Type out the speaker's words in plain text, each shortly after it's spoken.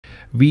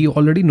We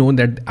already know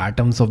that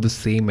atoms of the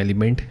same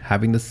element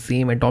having the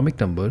same atomic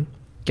number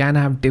can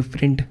have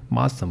different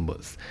mass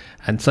numbers,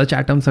 and such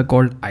atoms are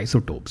called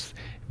isotopes.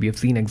 We have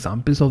seen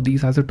examples of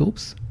these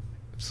isotopes.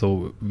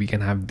 So we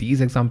can have these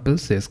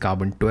examples, there's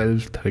carbon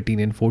 12, 13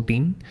 and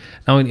 14.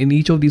 Now in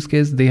each of these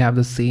cases, they have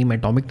the same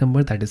atomic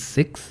number, that is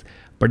 6,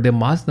 but their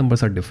mass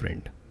numbers are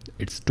different.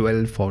 It's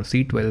 12 for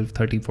C12,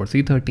 13 for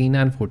C13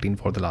 and 14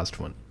 for the last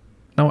one.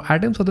 Now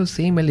atoms of the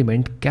same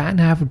element can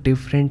have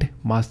different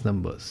mass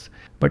numbers,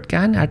 but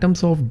can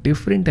atoms of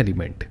different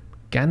element,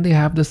 can they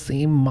have the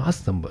same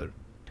mass number?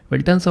 Well,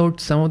 it turns out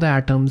some of the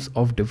atoms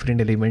of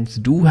different elements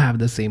do have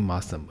the same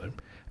mass number,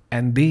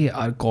 and they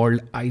are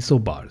called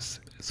isobars.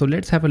 So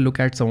let's have a look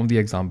at some of the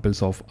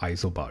examples of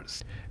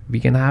isobars. We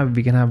can have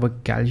a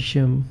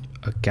calcium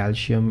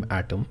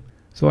atom.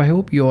 So I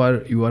hope you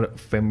are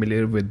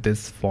familiar with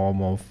this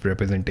form of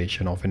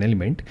representation of an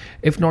element.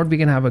 If not, we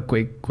can have a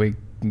quick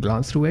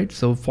glance through it.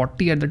 So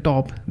 40 at the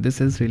top, this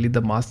is really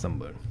the mass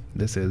number.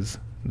 This is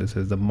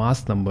the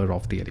mass number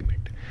of the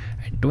element.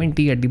 And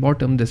 20 at the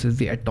bottom, this is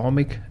the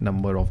atomic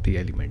number of the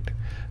element.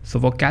 So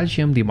for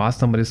calcium, the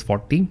mass number is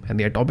 40 and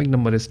the atomic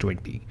number is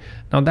 20.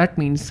 Now that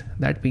means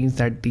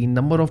that the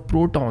number of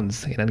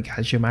protons in a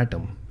calcium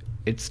atom,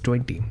 it's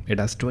 20. It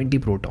has 20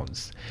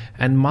 protons,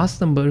 and mass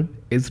number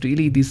is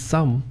really the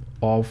sum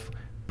of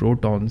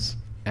protons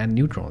and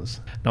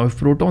neutrons. Now if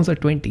protons are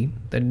 20,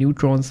 then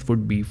neutrons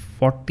would be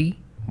 40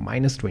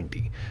 minus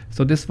 20.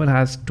 So this one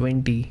has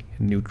 20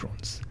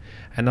 neutrons,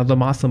 and now the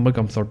mass number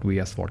comes out to be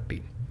as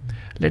 40.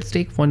 Let's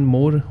take one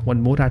more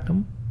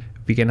atom.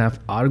 We can have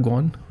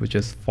argon, which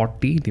is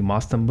 40, the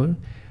mass number.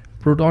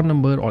 Proton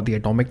number or the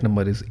atomic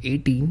number is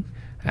 18,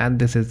 and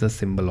this is the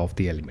symbol of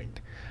the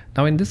element.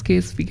 Now in this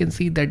case, we can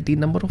see that the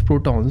number of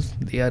protons,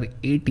 they are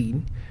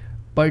 18,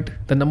 but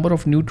the number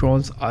of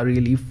neutrons are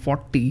really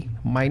 40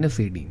 minus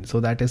 18. So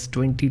that is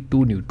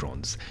 22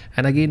 neutrons.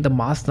 And again, the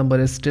mass number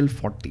is still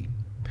 40.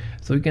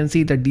 So you can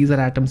see that these are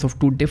atoms of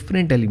two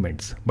different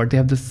elements, but they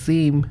have the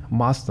same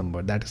mass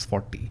number, that is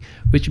 40,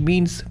 which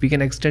means we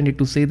can extend it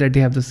to say that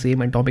they have the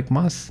same atomic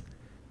mass,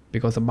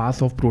 because the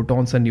mass of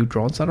protons and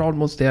neutrons are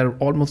almost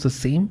the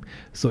same.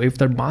 So if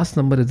the mass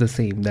number is the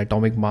same, the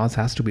atomic mass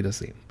has to be the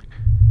same.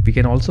 We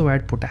can also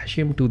add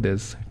potassium to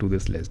this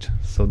list.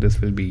 So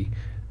this will be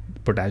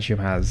potassium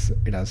has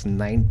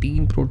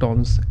 19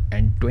 protons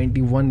and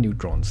 21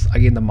 neutrons.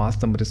 Again, the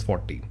mass number is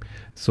 40.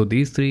 So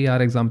these three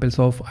are examples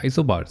of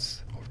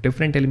isobars, of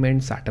different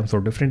elements, atoms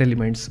of different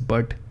elements,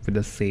 but with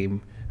the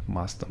same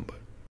mass number.